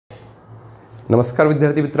नमस्कार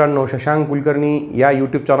विद्यार्थी मित्रांनो, शशांक कुलकर्णी या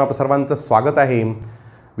यूट्यूब चॅनल आपल्या सर्वांचं स्वागत आहे।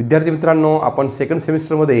 विद्यार्थी मित्रांनो, आपण सेकंड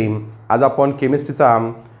सेमिस्टरमध्ये आज आपण केमिस्ट्रीचा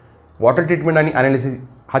वॉटर ट्रीटमेंट आणि ॲनालिसिस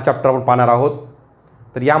हा चॅप्टर आपण पाहणार आहोत।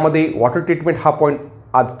 तर यामध्ये वॉटर ट्रीटमेंट हा पॉईंट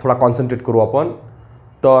आज थोडा कॉन्सन्ट्रेट करू आपण।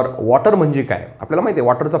 तर वॉटर म्हणजे काय आपल्याला माहिती आहे,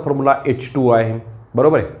 वॉटरचा फॉर्म्युला H2O आहे,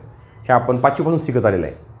 बरोबर आहे। हे आपण पाचवीपासून शिकत आलेलं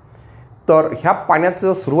आहे। तर ह्या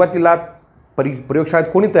पाण्याचं सुरुवातीला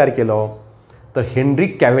प्रयोगशाळेत कोणी तयार केलं तर हेनरी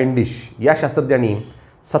कॅव्हेंडिश या शास्त्रज्ञांनी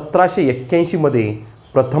 1781 मध्ये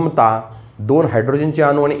प्रथमतः 2 हायड्रोजनचे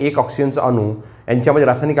अणू आणि 1 ऑक्सिजनचा अणू यांच्यामध्ये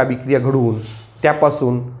रासायनिक अभिक्रिया घडवून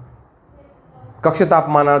त्यापासून कक्ष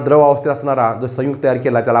तापमानात द्रव अवस्थेत असणारा जो संयुग तयार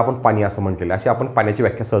केला त्याला आपण पाणी असं म्हटलेलं आहे। अशी आपण पाण्याची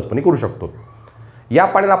व्याख्या सहजपणे करू शकतो। या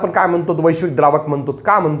पाण्याला आपण काय म्हणतो, वैश्विक द्रावक म्हणतो।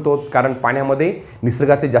 का म्हणतो? कारण पाण्यामध्ये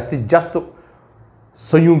निसर्गातले जास्तीत जास्त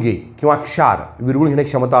संयुगे किंवा क्षार विरघळून घेण्याची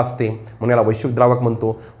क्षमता असते, म्हणून याला वैश्विक द्रावक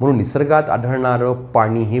म्हणतो। म्हणून निसर्गात आढळणारं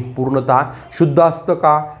पाणी हे पूर्णतः शुद्ध असतं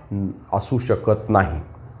का? असू शकत नाही।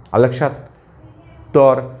 लक्षात?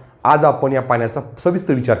 तर आज आपण या पाण्याचा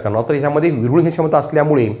सविस्तर विचार करणार आहोत। तर याच्यामध्ये विरघळून घेण्याची क्षमता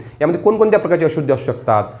असल्यामुळे यामध्ये कोणकोणत्या प्रकारचे अशुद्धी असू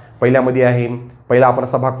शकतात। पहिल्यामध्ये आहे, पहिला आपण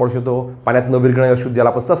असा भाग पडू शकतो पाण्यात न विरघळणारी अशुद्धी, ज्याला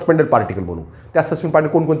आपण सस्पेंडेड पार्टिकल म्हणू। त्या सस्पेंडेड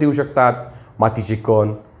पार्टिकल कोणकोणते येऊ शकतात? मातीचे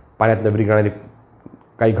कण, पाण्यात न विरघळणारे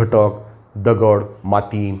काही घटक, दगड,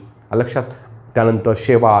 माती, लक्षात, त्यानंतर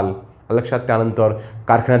शेवाल, लक्षात, त्यानंतर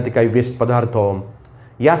कारखान्यातील काही वेस्ट पदार्थ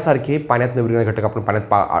यासारखे पाण्यात न विरघळणारे घटक आपण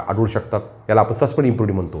पाण्यात आढळू शकतात। याला आपण सस्पेंड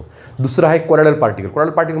इम्प्युरिटी म्हणतो। दुसरं आहे कोलोइडल पार्टिकल।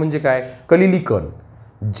 कोलोइडल पार्टिकल म्हणजे काय? कलिली कण,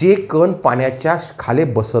 जे कण पाण्याच्या खाली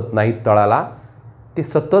बसत नाहीत तळाला, ते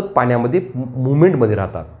सतत पाण्यामध्ये मुवमेंटमध्ये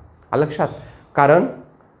राहतात। लक्षात? कारण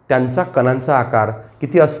त्यांचा कणांचा आकार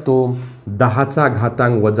किती असतो?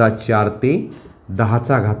 10⁻⁴ ते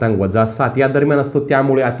 10⁻�7 या दरम्यान असतो।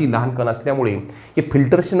 त्यामुळे अति लहान कण असल्यामुळे हे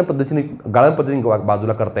फिल्टरेशन पद्धतीने गाळण पद्धतीने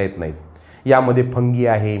बाजूला करता येत नाहीत। यामध्ये फंगी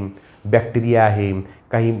आहे, बॅक्टेरिया आहे,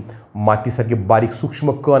 काही मातीसारखे बारीक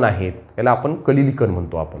सूक्ष्म कण आहेत, याला आपण कलिली कण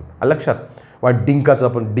म्हणतो आपण। लक्षात? वा डिंकाचं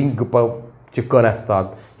आपण डिंकचे कण असतात,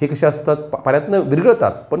 हे कसे असतात? पाण्यातनं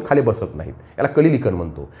विरघळतात पण खाली बसत नाहीत, याला कलिली कण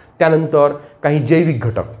म्हणतो। त्यानंतर काही जैविक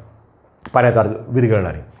घटक पाण्यात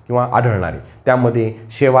विरघळणारे किंवा आढळणारे, त्यामध्ये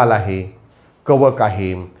शेवाल आहे, कवक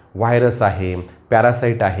आहे, व्हायरस आहे,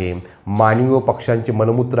 पॅरासाइट आहे, मानवी व पक्ष्यांचे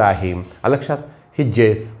मलमूत्र आहे। लक्षात?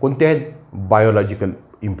 हे कोणते आहेत? Biological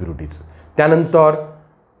impurities. त्यानंतर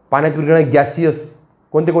पाण्यात विरघळणारे गॅसियस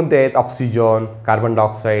कोणते कोणते आहेत? Oxygen, carbon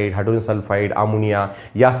dioxide, hydrogen sulphide, ammonia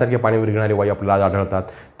यासारखे पाण्यात विरघळणारे वायू आपल्याला आढळतात।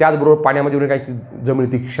 त्याचबरोबर पाण्यामध्ये विरघळणारे काही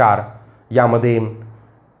जमिनीतील क्षार, यामध्ये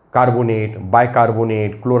कार्बोनेट,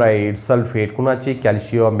 बायकार्बोनेट, क्लोराईड, सल्फेट, कुणाचे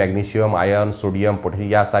calcium, magnesium, iron, sodium, potassium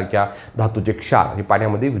यासारख्या धातूचे क्षार हे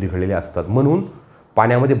पाण्यामध्ये विरघळलेले असतात। म्हणून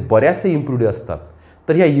पाण्यामध्ये बऱ्याचशा इम्प्युरिटी असतात।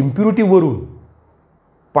 तर या इम्प्युरिटीवरून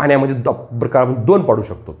पाण्यामध्ये प्रकार आपण 2 पाडू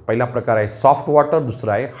शकतो। पहिला प्रकार आहे सॉफ्ट वॉटर,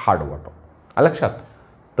 दुसरा आहे हार्ड वॉटर। लक्षात?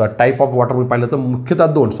 तर टाईप ऑफ वॉटर पाहिलं तर मुख्यतः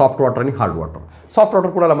 2, सॉफ्ट वॉटर आणि हार्ड वॉटर। सॉफ्ट वॉटर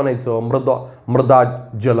कोणाला म्हणायचं? मृदा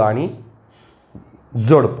जल आणि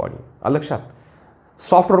जड पाणी। लक्षात?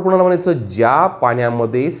 सॉफ्ट वॉटर कोणाला म्हणायचं? ज्या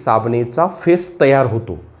पाण्यामध्ये साबणेचा फेस तयार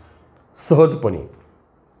होतो सहजपणे,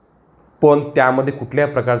 पण त्यामध्ये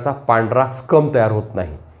कुठल्याही प्रकारचा पांढरा स्कम तयार होत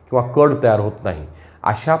नाही किंवा कड तयार होत नाही,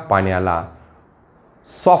 अशा पाण्याला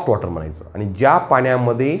सॉफ्ट वॉटर म्हणायचं। आणि ज्या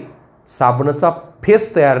पाण्यामध्ये साबणाचा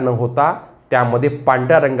फेस तयार न होता त्यामध्ये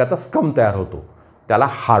पांढऱ्या रंगाचा स्कम तयार होतो त्याला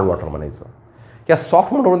हार्ड वॉटर म्हणायचं। या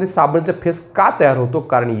सॉफ्ट वॉटरमध्ये साबणाचा फेस का तयार होतो?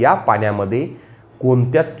 कारण या पाण्यामध्ये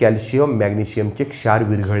कोणत्याच कॅल्शियम, मॅग्नेशियमचे क्षार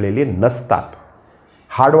विरघळलेले नसतात।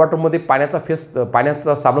 हार्ड वॉटरमध्ये पाण्याचा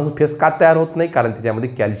साबणाचा फेस का तयार होत नाही? कारण त्याच्यामध्ये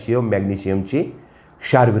कॅल्शियम, मॅग्नेशियमचे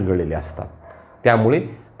क्षार विरघळलेले असतात, त्यामुळे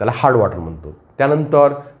त्याला हार्ड वॉटर म्हणतो।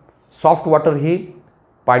 त्यानंतर सॉफ्ट वॉटर हे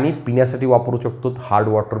पाणी पिण्यासाठी वापरू शकतो, हार्ड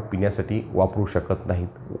वॉटर पिण्यासाठी वापरू शकत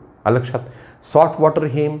नाहीत। लक्षात? सॉफ्ट वॉटर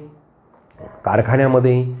हे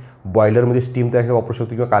कारखान्यामध्ये, बॉयलरमध्ये स्टीम तयार वापरू शकतो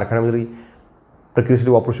किंवा कारखान्यामध्ये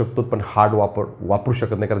प्रक्रियेसाठी वापरू शकतो, पण हार्ड वापरू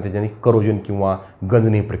शकत नाही, कारण त्याच्याने करोजन किंवा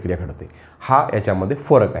गंजणे प्रक्रिया घडते। हा याच्यामध्ये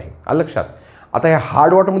फरक आहे। लक्षात? आता ह्या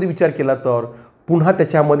हार्ड वॉटरमध्ये विचार केला तर पुन्हा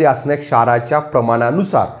त्याच्यामध्ये असणाऱ्या क्षाराच्या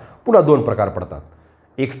प्रमाणानुसार पुन्हा 2 प्रकार पडतात।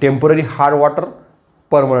 एक temporary hard water,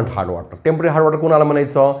 permanent hard water. Temporary hard water कोणाला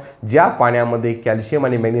म्हणायचं? ज्या पाण्यामध्ये कॅल्शियम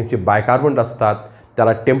आणि मॅग्नेशियमचे बायकार्बोनेट असतात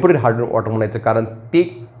त्याला टेम्पररी हार्ड वॉटर म्हणायचं, कारण ते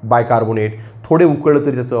बायकार्बोनेट थोडे उकळलं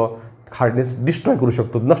तरी त्याचं हार्डनेस डिस्ट्रॉय करू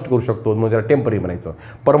शकतो, नष्ट करू शकतो, म्हणजे त्याला टेम्पररी म्हणायचं।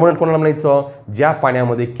 परमनंट कोणाला म्हणायचं? ज्या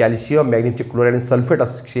पाण्यामध्ये कॅल्शियम, मॅग्नेशियमचे क्लोराईड आणि सल्फेट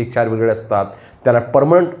असे क्षार वेगळे असतात त्याला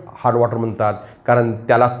परमनंट हार्ड वॉटर म्हणतात, कारण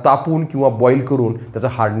त्याला तापून किंवा बॉईल करून त्याचं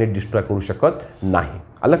हार्डनेस डिस्ट्रॉय करू शकत नाही।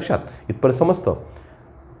 लक्षात? इथपर्यंत समजतं?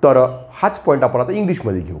 तर हाच पॉईंट आपण आता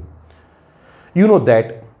इंग्लिशमध्ये घेऊ। You know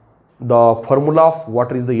that the formula of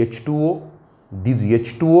water is the H2O This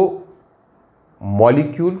H2O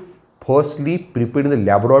molecule firstly prepared in the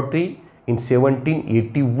laboratory in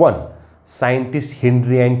 1781, scientist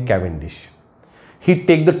Henry Cavendish. He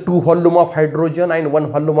take the 2 volume of hydrogen and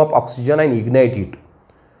 1 volume of oxygen and ignite it.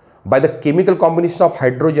 By the chemical combination of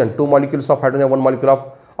hydrogen, 2 molecules of hydrogen and 1 molecule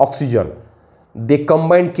of oxygen, they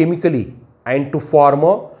combine chemically and to form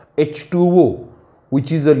a H2O,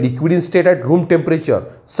 which is a liquid in state at room temperature.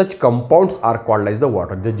 Such compounds are called as the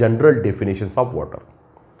water, the general definitions of water.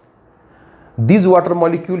 These water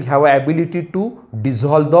molecules have an ability to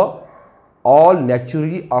dissolve the all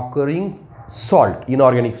naturally occurring salt,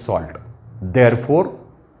 inorganic salt. Therefore,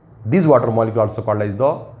 this water molecule also called as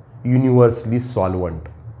the universally solvent.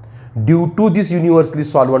 Due to this universally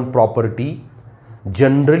solvent property,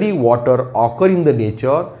 generally water occur in the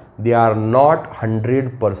nature, they are not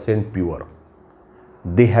 100% pure.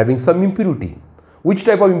 They having some impurity. Which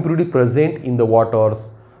type of impurity present in the waters?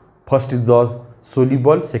 First is the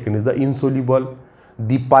soluble, second is the insoluble.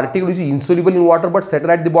 The particle which is insoluble in water but settle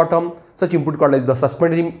at the bottom, such impurity called as the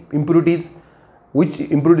suspended impurities, which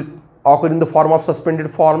impurity occur in the form of suspended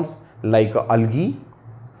forms like algae.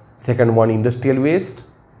 Second one, industrial waste.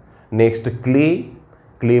 Next, clay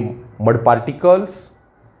mud particles.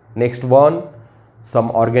 Next one, some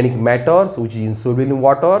organic matters which is insoluble in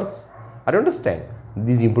waters. I understand.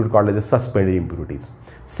 These impurities called as the suspended impurities.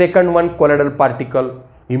 Second one, colloidal particle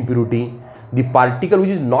impurity. The particle which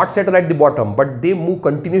is not settled at the bottom but they move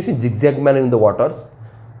continuously in zigzag manner in the waters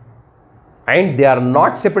and they are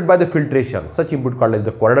not separated by the filtration. Such impurity called as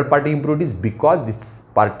the colloidal particle impurities, because this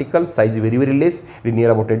particle size is very less, it is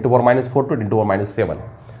near about 10 to the power minus 4 to 10 to the power minus 7.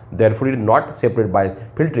 Therefore, it is not separated by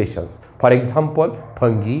filtrations. For example,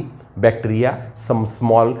 fungi, bacteria, some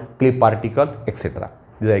small clay particle, etc.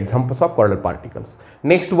 These are examples of colloidal particles.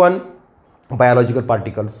 Next one, biological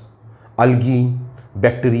particles, algae,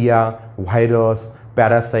 bacteria, virus,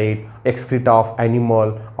 parasite, excreta of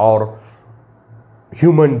animal or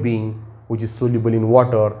human being which is soluble in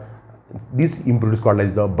water. These impurities called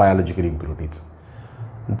as the biological impurities.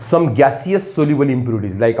 Some gaseous soluble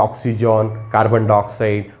impurities like oxygen, carbon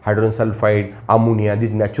dioxide, hydrogen sulfide, ammonia,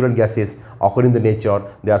 these natural gases occur in the nature,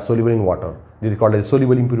 they are soluble in water. These are called as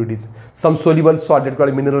soluble impurities. Some soluble salt that are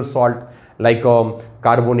called mineral salt like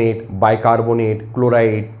carbonate, bicarbonate,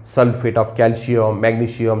 chloride, sulfate of calcium,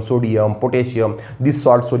 magnesium, sodium, potassium. These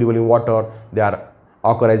salts soluble in water, they are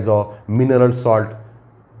occur as a mineral salt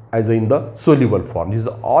as in the soluble form. These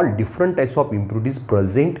are all different types of impurities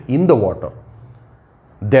present in the water.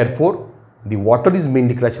 Therefore, the water is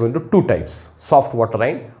mainly classified into 2 types, soft water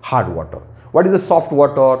and hard water. What is the soft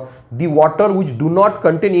water? The water which do not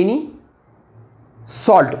contain any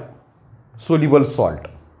salt, soluble salt.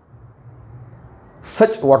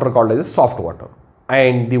 Such water called as soft water.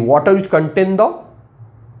 And the water which contain the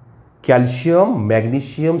calcium,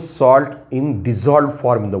 magnesium, salt in dissolved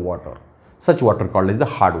form in the water. Such water called as the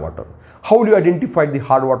hard water. How will you identify the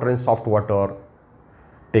hard water and soft water?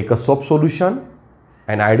 Take a soap solution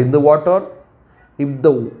and add in the water. If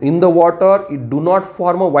in the water it do not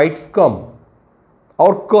form a white scum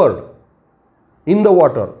or curd in the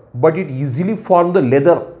water, but it easily form the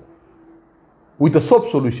leather with a soap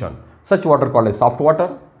solution, such water called as soft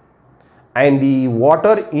water. And the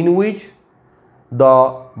water in which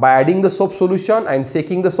by adding the soap solution and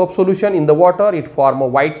shaking the soap solution in the water, it form a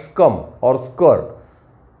white scum or curd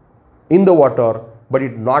in the water, but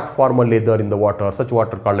it not form a leather in the water, such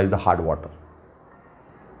water called as the hard water.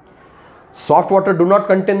 Soft water do not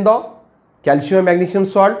contain the calcium and magnesium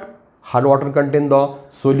salt. Hard water contain the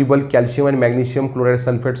soluble calcium and magnesium chloride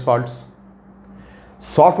sulfate salts.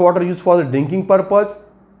 Soft water used for the drinking purpose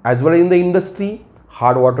as well as in the industry.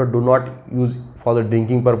 Hard water do not use for the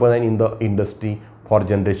drinking purpose and in the industry for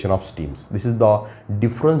generation of steams. This is the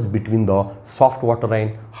difference between the soft water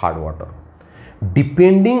and hard water.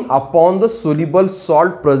 Depending upon the soluble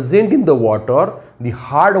salt present in the water, the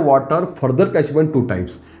hard water further classified in 2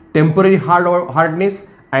 types. Temporary hardness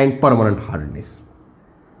and permanent hardness.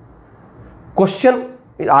 Question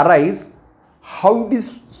arise, how it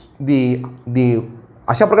is the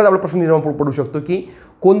अशा प्रकारचा आपला प्रश्न निर्माण पडू शकतो की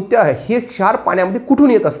कोणत्या हे क्षार पाण्यामध्ये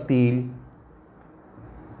कुठून येत असतील.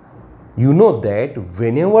 You know that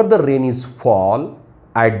whenever the rain is fall,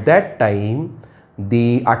 at that time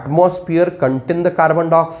the atmosphere contain the carbon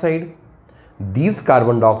dioxide. These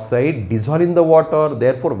carbon dioxide dissolve in the water.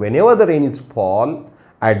 Therefore, whenever the rain is fall,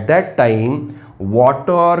 at that time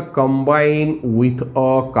water combine with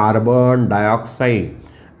a carbon dioxide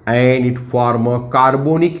and it form a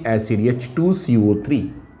carbonic acid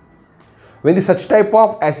H2CO3. When the such type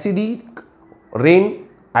of acidic rain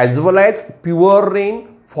as well as pure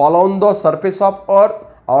rain fall on the surface of earth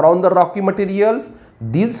or on the rocky materials,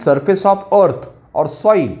 these surface of earth or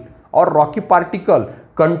soil or rocky particle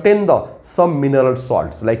contain the some mineral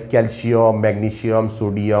salts like calcium, magnesium,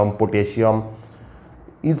 sodium, potassium.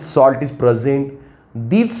 Each salt is present.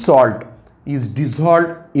 This salt is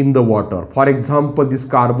dissolved in the water. For example, this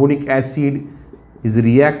carbonic acid is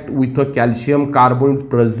react with a calcium carbonate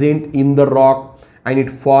present in the rock and it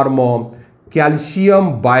form a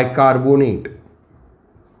calcium bicarbonate.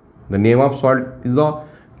 The name of salt is the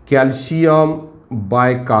calcium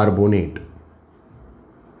bicarbonate.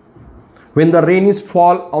 When the rain is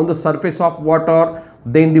fall on the surface of water,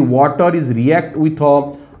 then the water is react with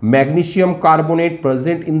a magnesium carbonate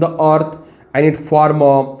present in the earth and it form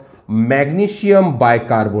a magnesium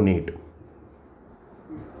bicarbonate.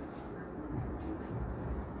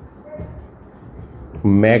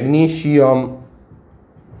 Magnesium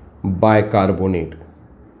bicarbonate.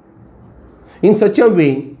 In such a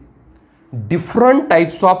way, different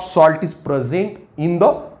types of salt is present in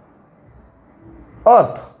the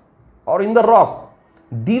earth or in the rock.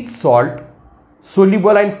 These salt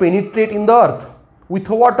soluble and penetrate in the earth with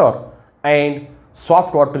water, and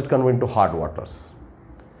soft water is converted to hard waters.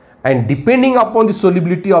 And depending upon the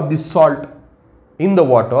solubility of this salt in the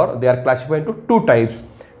water, they are classified into two types.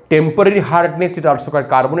 Temporary hardness, it is also called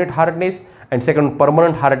carbonate hardness, and second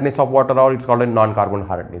permanent hardness of water, or it's called a non-carbonate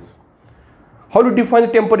hardness. How to define the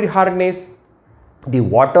temporary hardness? The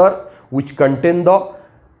water which contain the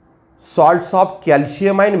salts of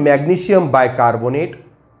calcium and magnesium bicarbonate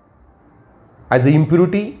as an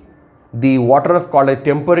impurity. The water is called a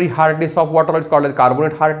temporary hardness of water, is called as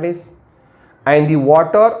carbonate hardness. And the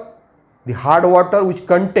water, the hard water which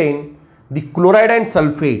contain the chloride and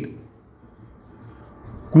sulfate,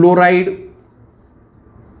 chloride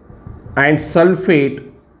and sulfates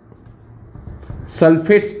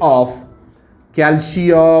of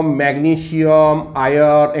calcium, magnesium,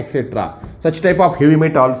 iron, etc. Such type of heavy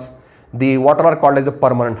metals, the water are called as the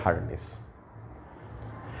permanent hardness.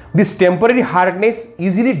 This temporary hardness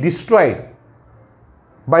easily destroyed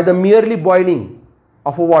by the merely boiling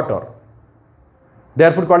of water,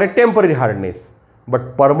 therefore called a temporary hardness.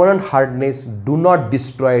 But permanent hardness do not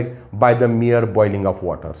destroyed by the mere boiling of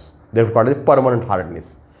waters, therefore called a permanent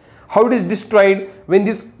hardness. How it is destroyed? When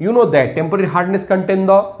this, you know that temporary hardness contain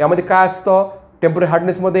the, यामध्ये काय असतं temporary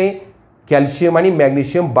hardness मध्ये calcium आणि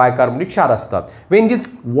magnesium bicarbonate क्षार असतात. When this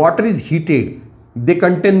water is heated, they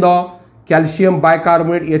contain the calcium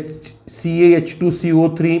bicarbonate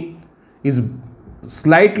CaH2CO3 is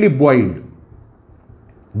slightly boiled,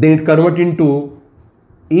 then it convert into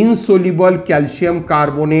insoluble calcium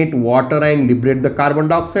carbonate water and liberate the carbon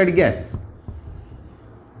dioxide gas.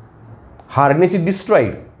 Hardness is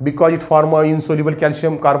destroyed because it form a insoluble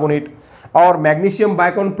calcium carbonate, or magnesium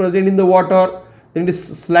bicarbonate present in the water, then it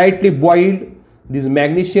is slightly boiled. This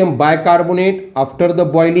magnesium bicarbonate, after the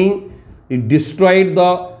boiling, it destroyed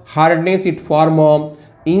the hardness, it form a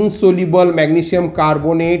insoluble magnesium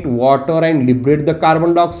carbonate water and liberate the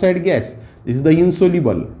carbon dioxide gas. This is the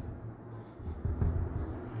insoluble,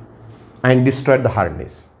 and destroyed the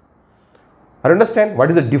hardness. I understand what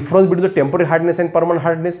is the difference between the temporary hardness and permanent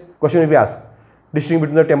hardness? Question will be asked. Distinguish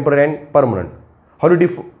between the temporary and permanent. How do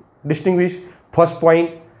you distinguish? First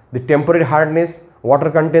point, the temporary hardness,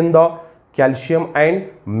 water contain the calcium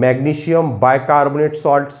and magnesium bicarbonate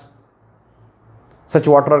salts. Such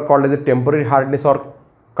water are called as the temporary hardness or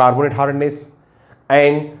carbonate hardness.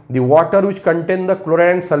 And the water which contain the chloride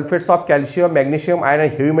and sulfates of calcium, magnesium, iron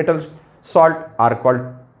and heavy metal salt are called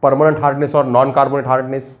permanent hardness or non-carbonate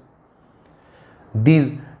hardness.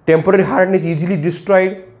 These temporary hardness easily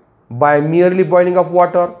destroyed by merely boiling of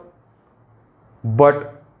water,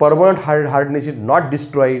 but permanent hardness is not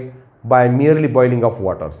destroyed by merely boiling of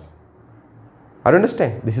waters. I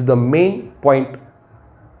understand. This is the main point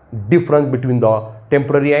difference between the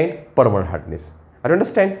temporary and permanent hardness. I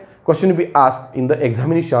understand. Question will be asked in the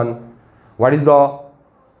examination. What is the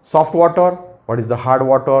soft water? What is the hard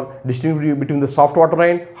water? Distinguish between the soft water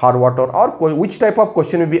and hard water, or which type of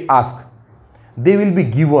question will be asked? They will be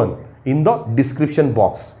given in the description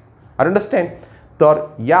box. I understand. तर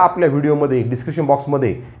या आपल्या व्हिडिओमध्ये description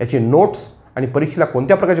बॉक्समध्ये याचे notes आणि परीक्षेला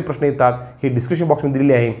कोणत्या प्रकारचे प्रश्न येतात हे डिस्क्रिप्शन बॉक्समध्ये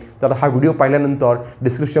दिलेले आहे. तर हा व्हिडिओ पाहिल्यानंतर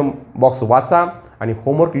डिस्क्रिप्शन बॉक्स वाचा आणि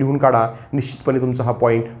होमवर्क लिहून काढा. निश्चितपणे तुमचा हा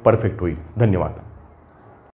पॉईंट परफेक्ट होईल. धन्यवाद.